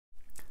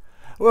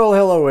Well,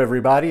 hello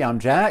everybody. I'm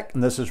Jack,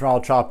 and this is Raw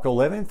Tropical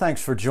Living.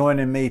 Thanks for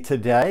joining me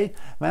today.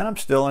 Man, I'm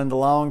still in the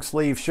long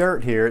sleeve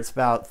shirt here. It's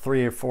about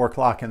 3 or 4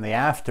 o'clock in the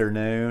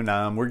afternoon.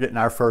 We're getting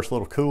our first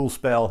little cool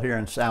spell here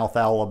in South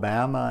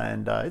Alabama,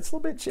 and it's a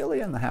little bit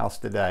chilly in the house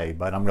today,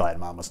 but I'm glad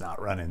Mama's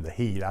not running the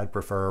heat. I'd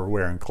prefer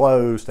wearing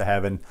clothes to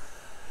having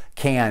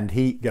canned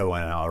heat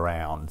going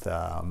around.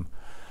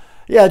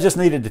 Yeah, I just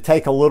needed to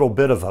take a little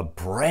bit of a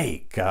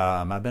break.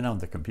 I've been on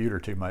the computer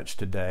too much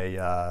today,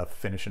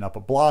 finishing up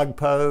a blog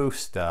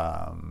post,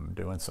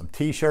 doing some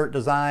t-shirt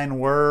design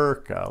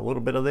work, a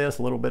little bit of this,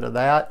 a little bit of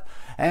that,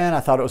 and I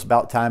thought it was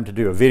about time to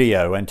do a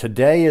video. And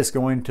today is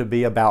going to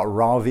be about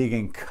raw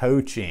vegan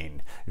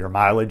coaching. Your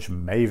mileage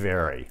may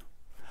vary.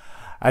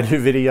 I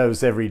do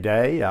videos every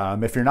day.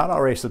 If you're not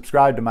already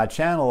subscribed to my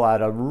channel,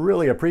 I'd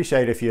really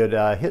appreciate if you'd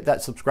hit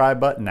that subscribe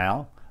button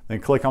now. Then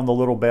click on the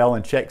little bell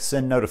and check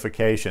send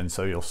notifications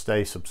so you'll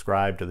stay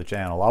subscribed to the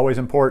channel. Always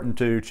important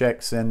to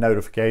check send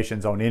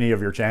notifications on any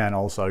of your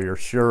channels so you're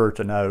sure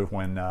to know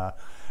when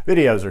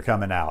videos are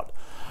coming out.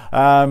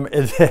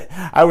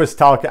 I was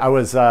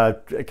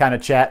kind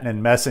of chatting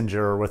in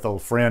Messenger with a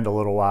friend a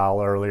little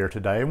while earlier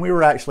today, and we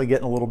were actually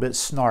getting a little bit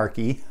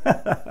snarky.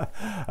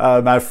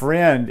 My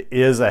friend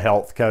is a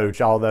health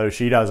coach, although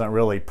she doesn't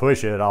really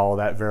push it all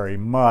that very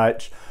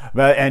much.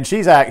 And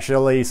she's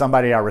actually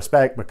somebody I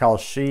respect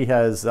because she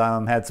has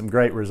had some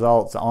great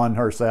results on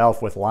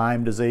herself with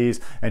Lyme disease,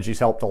 and she's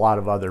helped a lot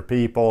of other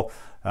people.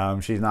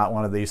 She's not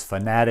one of these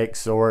fanatic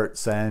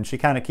sorts, and she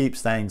kind of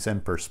keeps things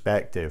in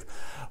perspective.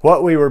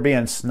 What we were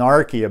being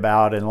snarky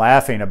about and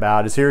laughing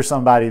about is here's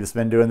somebody that's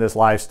been doing this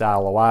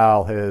lifestyle a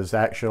while, has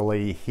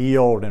actually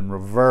healed and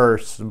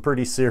reversed some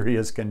pretty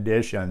serious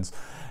conditions.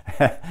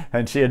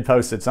 And she had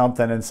posted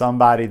something, and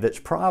somebody that's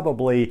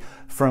probably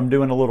from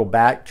doing a little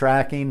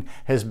backtracking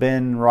has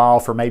been raw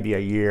for maybe a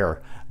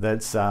year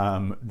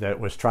that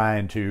was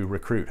trying to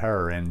recruit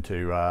her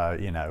into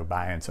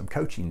buying some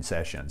coaching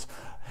sessions.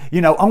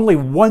 Only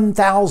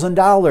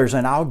 $1,000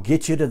 and I'll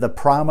get you to the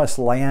promised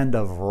land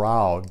of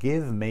raw.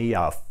 Give me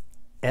a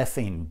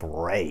effing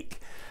break.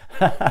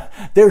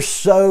 There's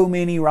so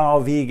many raw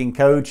vegan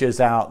coaches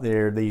out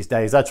there these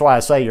days. That's why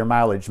I say your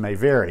mileage may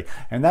vary.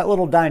 And that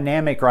little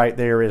dynamic right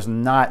there is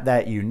not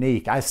that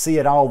unique. I see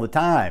it all the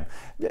time.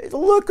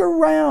 Look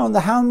around.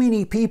 How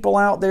many people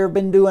out there have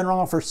been doing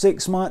raw for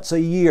 6 months,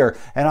 a year,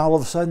 and all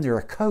of a sudden they're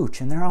a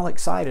coach and they're all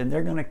excited.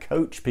 They're going to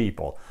coach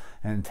people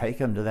and take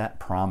them to that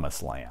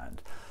promised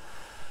land.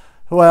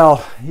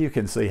 Well, you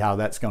can see how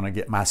that's going to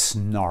get my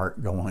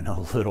snark going a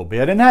little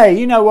bit. And hey,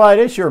 you know what?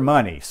 It's your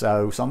money.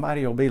 So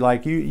somebody will be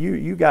like,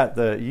 you have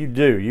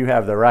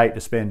the right to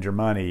spend your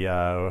money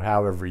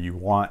however you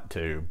want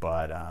to.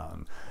 But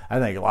I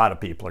think a lot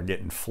of people are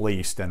getting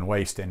fleeced and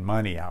wasting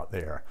money out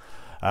there.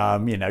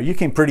 You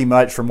can pretty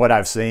much, from what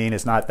I've seen,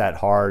 it's not that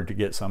hard to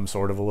get some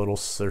sort of a little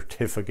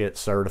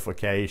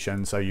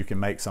certification so you can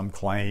make some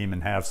claim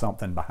and have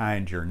something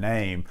behind your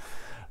name.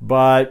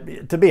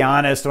 But to be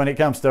honest, when it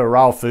comes to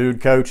raw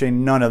food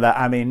coaching, none of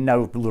that,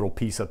 no little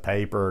piece of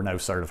paper, no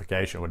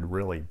certification would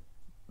really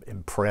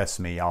impress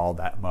me all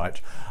that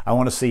much. I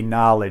want to see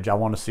knowledge. I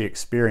want to see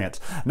experience.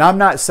 Now, I'm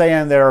not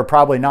saying there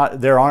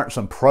aren't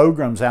some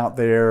programs out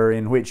there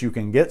in which you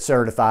can get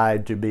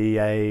certified to be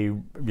a,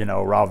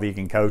 raw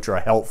vegan coach or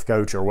a health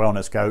coach or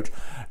wellness coach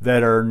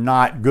that are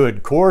not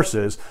good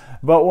courses.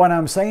 But what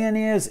I'm saying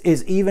is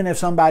even if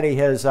somebody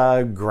has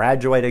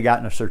graduated,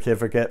 gotten a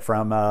certificate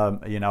from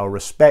a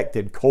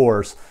respected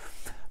course,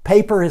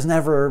 paper has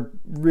never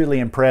really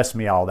impressed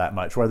me all that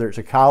much, whether it's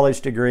a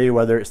college degree,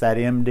 whether it's that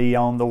MD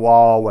on the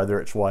wall,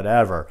 whether it's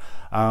whatever.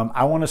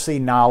 I want to see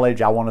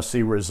knowledge. I want to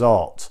see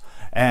results.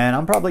 And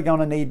I'm probably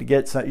going to need to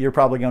get some, you're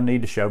probably going to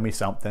need to show me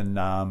something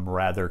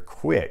rather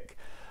quick.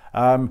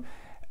 I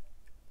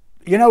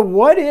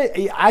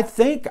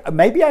think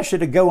maybe I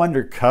should go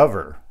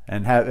undercover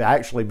and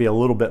actually be a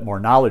little bit more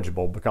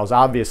knowledgeable, because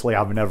obviously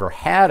I've never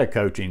had a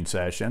coaching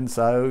session.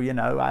 So,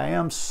 I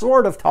am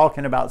sort of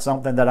talking about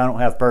something that I don't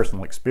have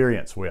personal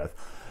experience with.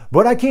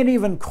 But I can't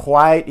even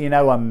quite,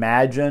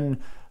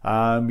 imagine,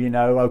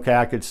 okay,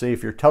 I could see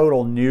if you're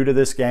total new to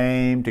this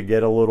game to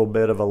get a little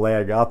bit of a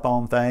leg up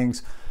on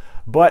things.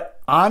 But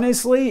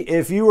honestly,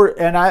 if you were,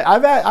 and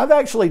I've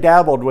actually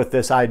dabbled with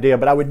this idea,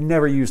 but I would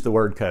never use the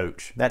word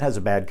coach. That has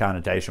a bad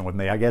connotation with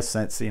me. I guess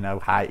since,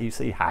 you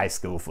see high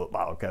school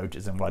football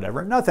coaches and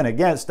whatever. Nothing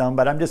against them,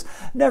 but I'm just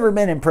never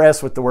been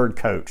impressed with the word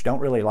coach. Don't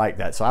really like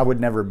that. So I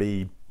would never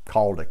be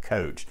called a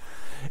coach.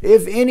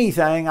 If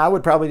anything, I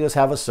would probably just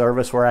have a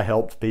service where I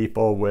helped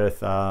people with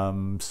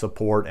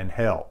support and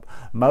help.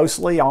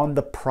 Mostly on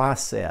the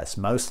process,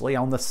 mostly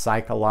on the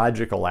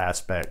psychological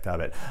aspect of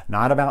it.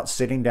 Not about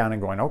sitting down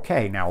and going,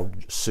 okay, now,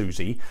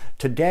 Susie,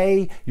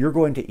 today you're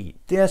going to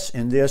eat this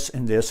and this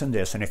and this and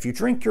this. And if you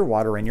drink your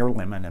water and your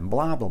lemon and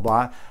blah, blah,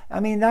 blah.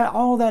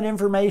 All that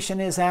information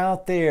is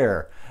out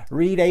there.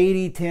 Read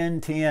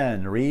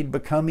 80-10-10, read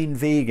Becoming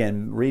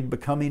Vegan, read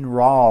Becoming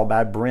Raw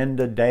by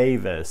Brenda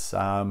Davis.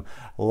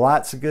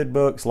 Lots of good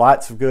books,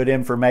 lots of good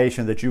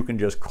information that you can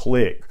just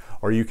click.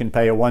 or you can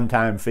pay a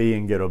one-time fee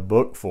and get a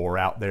book for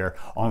out there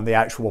on the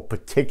actual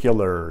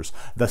particulars,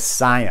 the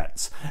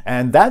science.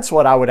 And that's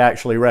what I would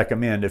actually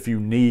recommend if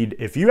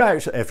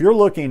you're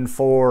looking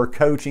for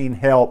coaching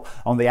help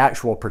on the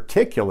actual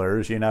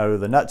particulars, you know,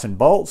 the nuts and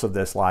bolts of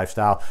this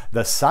lifestyle,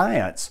 the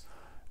science.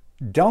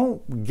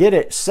 Don't get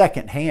it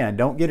secondhand.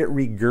 Don't get it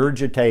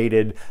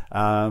regurgitated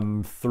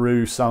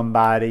through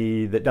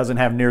somebody that doesn't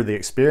have near the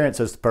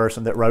experience as the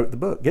person that wrote the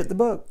book. Get the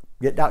book.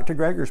 Get Dr.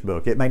 Greger's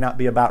book. It may not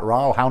be about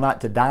how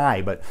not to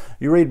die, but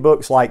you read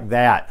books like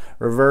that,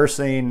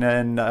 reversing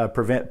and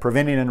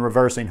preventing and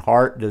reversing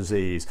heart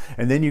disease.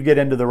 And then you get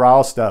into the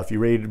raw stuff. You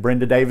read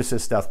Brenda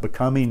Davis's stuff,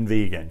 Becoming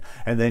Vegan.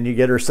 And then you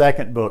get her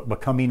second book,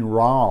 Becoming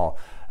Raw.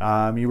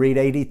 You read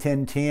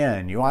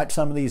 80-10-10. You watch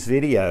some of these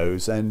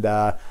videos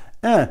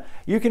and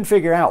you can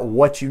figure out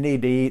what you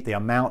need to eat, the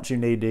amounts you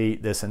need to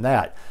eat, this and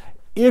that.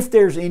 If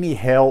there's any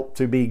help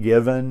to be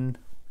given,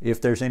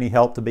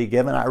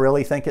 I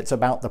really think it's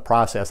about the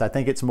process. I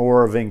think it's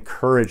more of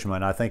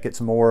encouragement. I think it's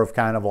more of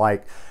kind of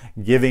like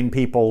giving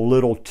people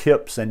little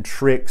tips and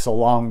tricks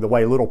along the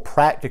way, little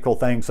practical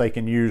things they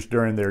can use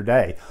during their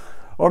day.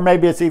 Or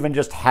maybe it's even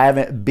just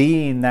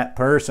being that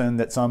person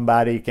that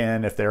somebody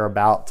can, if they're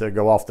about to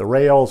go off the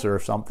rails or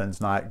if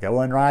something's not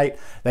going right,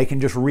 they can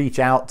just reach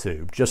out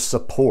to, just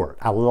support.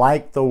 I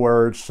like the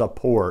word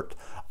support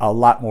a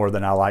lot more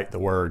than I like the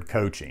word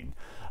coaching.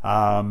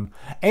 And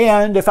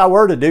if I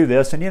were to do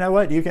this, and you know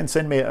what, you can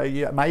send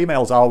me, my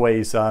email is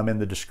always in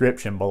the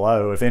description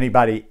below. If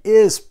anybody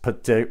is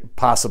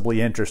possibly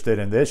interested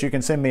in this, you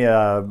can send me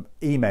an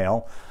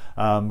email.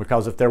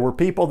 Because if there were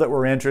people that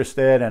were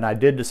interested and I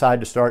did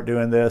decide to start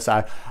doing this,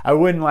 I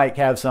wouldn't like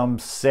have some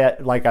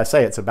set, like I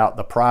say, it's about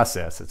the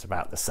process. It's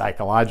about the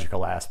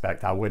psychological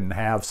aspect. I wouldn't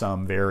have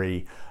some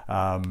very,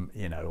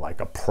 you know, like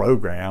a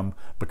program,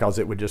 because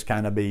it would just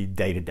kind of be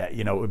day to day.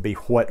 You know, it would be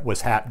what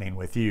was happening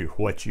with you,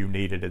 what you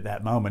needed at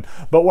that moment.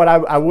 But what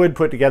I would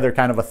put together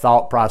kind of a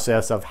thought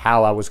process of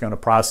how I was going to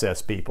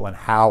process people and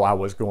how I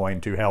was going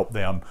to help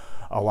them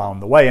along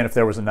the way. And if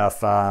there was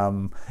enough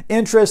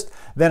interest,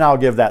 then I'll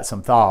give that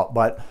some thought.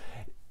 But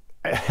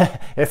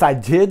if I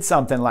did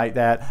something like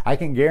that, I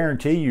can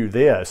guarantee you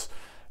this.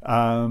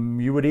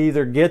 You would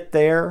either get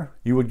there,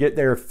 you would get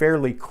there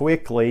fairly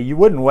quickly. You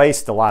wouldn't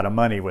waste a lot of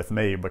money with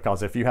me,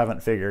 because if you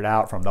haven't figured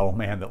out from the old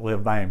man that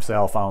lived by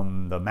himself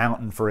on the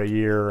mountain for a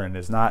year and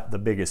is not the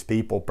biggest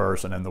people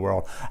person in the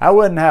world, I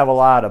wouldn't have a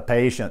lot of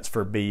patience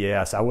for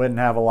BS. I wouldn't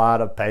have a lot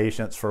of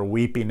patience for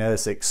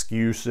weepiness,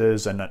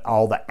 excuses, and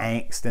all the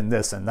angst and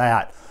this and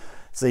that.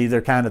 It's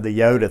either kind of the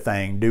Yoda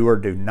thing, do or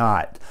do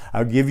not.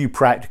 I'll give you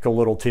practical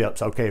little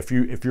tips. Okay, if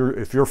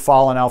you're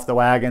falling off the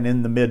wagon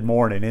in the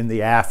mid-morning, in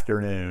the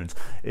afternoons,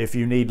 if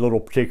you need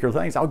little particular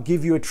things, I'll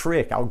give you a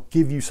trick. I'll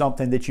give you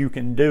something that you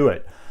can do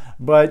it.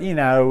 But, you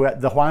know,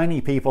 the whiny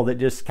people that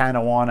just kind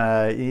of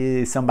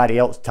want somebody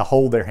else to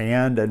hold their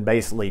hand and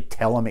basically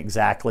tell them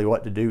exactly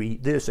what to do,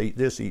 eat this,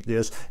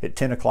 at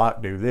 10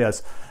 o'clock do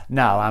this.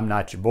 No, I'm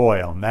not your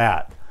boy on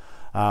that.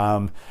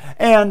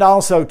 And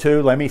also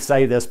too, let me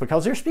say this,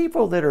 because there's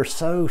people that are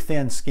so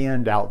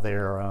thin-skinned out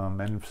there,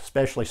 and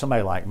especially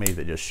somebody like me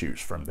that just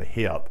shoots from the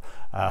hip.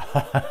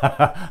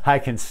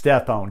 I can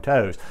step on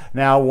toes.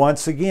 Now,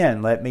 once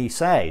again, let me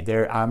say,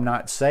 I'm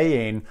not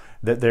saying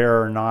that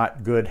there are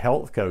not good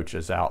health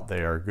coaches out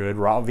there,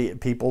 good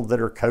people that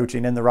are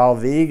coaching in the raw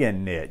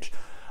vegan niche.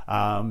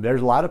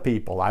 There's a lot of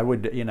people. I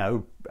would, you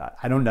know,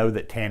 I don't know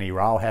that Tanny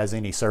Raw has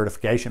any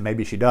certification.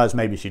 Maybe she does,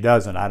 maybe she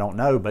doesn't. I don't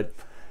know, but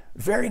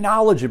very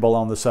knowledgeable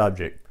on the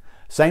subject.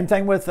 Same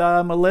thing with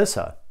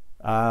Melissa.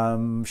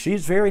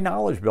 She's very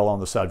knowledgeable on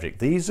the subject.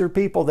 These are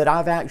people that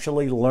I've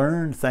actually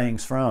learned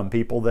things from,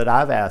 people that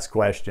I've asked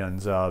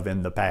questions of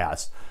in the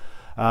past.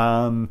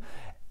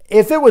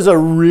 If it was a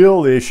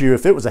real issue,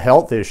 if it was a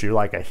health issue,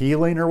 like a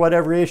healing or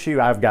whatever issue,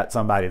 I've got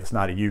somebody that's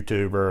not a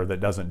YouTuber, that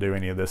doesn't do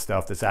any of this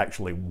stuff, that's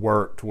actually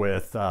worked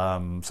with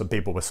some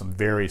people with some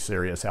very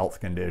serious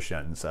health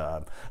conditions,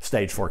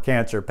 stage 4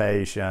 cancer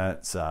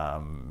patients,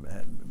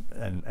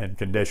 and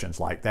conditions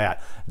like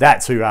that.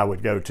 That's who I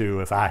would go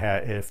to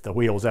if the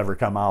wheels ever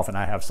come off and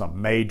I have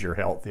some major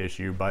health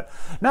issue. But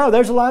no,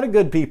 there's a lot of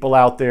good people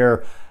out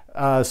there.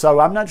 So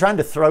I'm not trying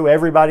to throw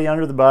everybody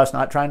under the bus,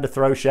 not trying to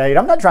throw shade.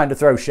 I'm not trying to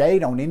throw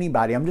shade on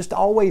anybody. I'm just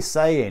always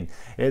saying,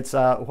 it's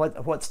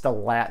what's the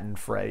Latin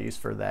phrase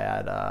for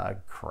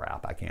that?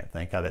 Crap, I can't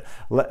think of it.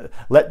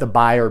 Let the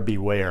buyer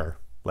beware.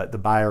 Let the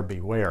buyer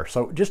beware.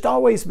 So just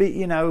always be,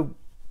 you know,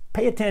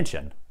 pay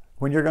attention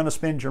when you're going to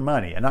spend your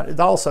money. And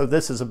also,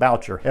 this is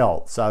about your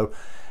health. So,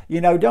 you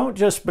know, don't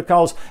just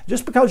because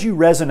you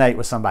resonate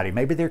with somebody,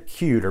 maybe they're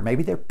cute, or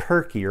maybe they're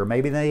perky, or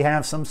maybe they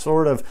have some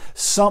sort of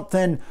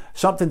something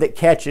that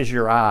catches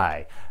your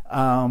eye.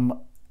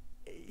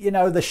 You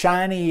know, the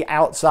shiny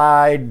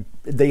outside,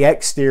 the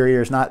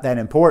exterior is not that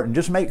important.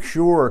 Just make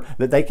sure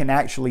that they can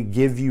actually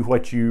give you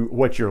what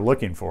you're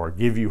looking for,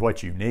 give you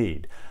what you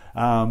need.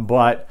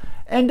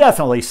 And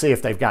definitely see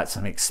if they've got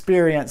some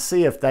experience,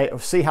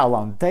 see how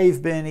long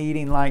they've been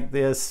eating like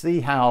this,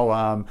 see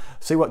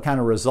what kind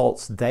of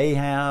results they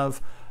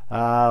have,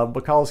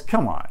 because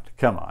come on,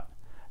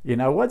 You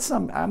know, what's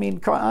some, I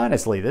mean,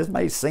 honestly, this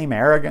may seem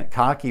arrogant,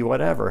 cocky,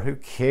 whatever, who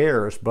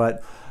cares?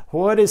 But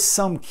what is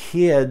some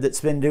kid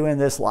that's been doing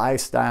this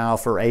lifestyle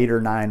for 8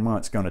 or 9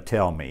 months going to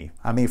tell me?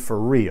 I mean, for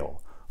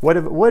real.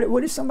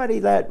 What is somebody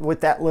that with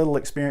that little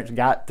experience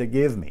got to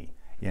give me?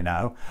 You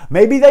know,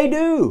 maybe they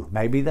do.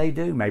 Maybe they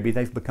do. Maybe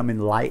they've become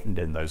enlightened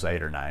in those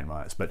 8 or 9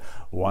 months. But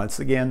once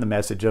again, the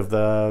message of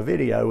the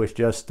video is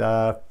just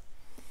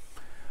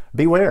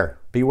beware,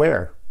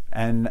 beware,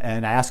 and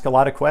ask a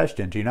lot of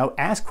questions. You know,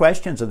 ask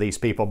questions of these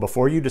people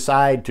before you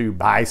decide to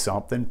buy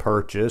something,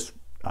 purchase,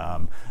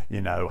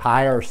 you know,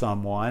 hire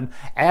someone.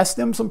 Ask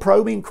them some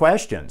probing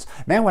questions.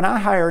 Man, when I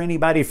hire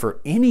anybody for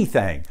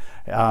anything,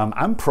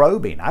 I'm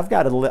probing. I've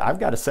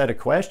got a set of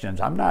questions.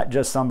 I'm not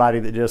just somebody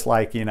that just,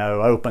 like, you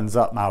know, opens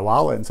up my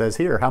wallet and says,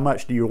 here, how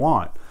much do you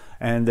want?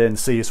 And then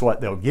sees what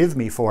they'll give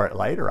me for it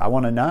later. I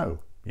want to know.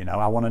 You know,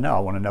 I want to know. I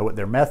want to know what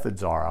their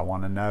methods are. I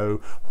want to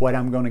know what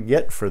I'm going to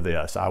get for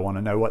this. I want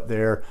to know what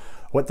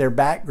their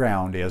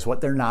background is, what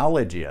their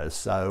knowledge is.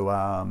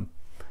 So,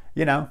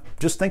 you know,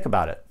 just think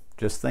about it.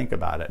 Just think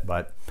about it.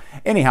 But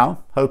anyhow,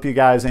 hope you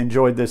guys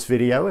enjoyed this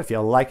video. If you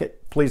like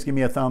it, please give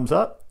me a thumbs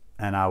up,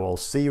 and I will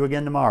see you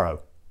again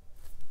tomorrow.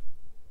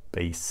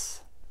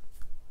 Peace.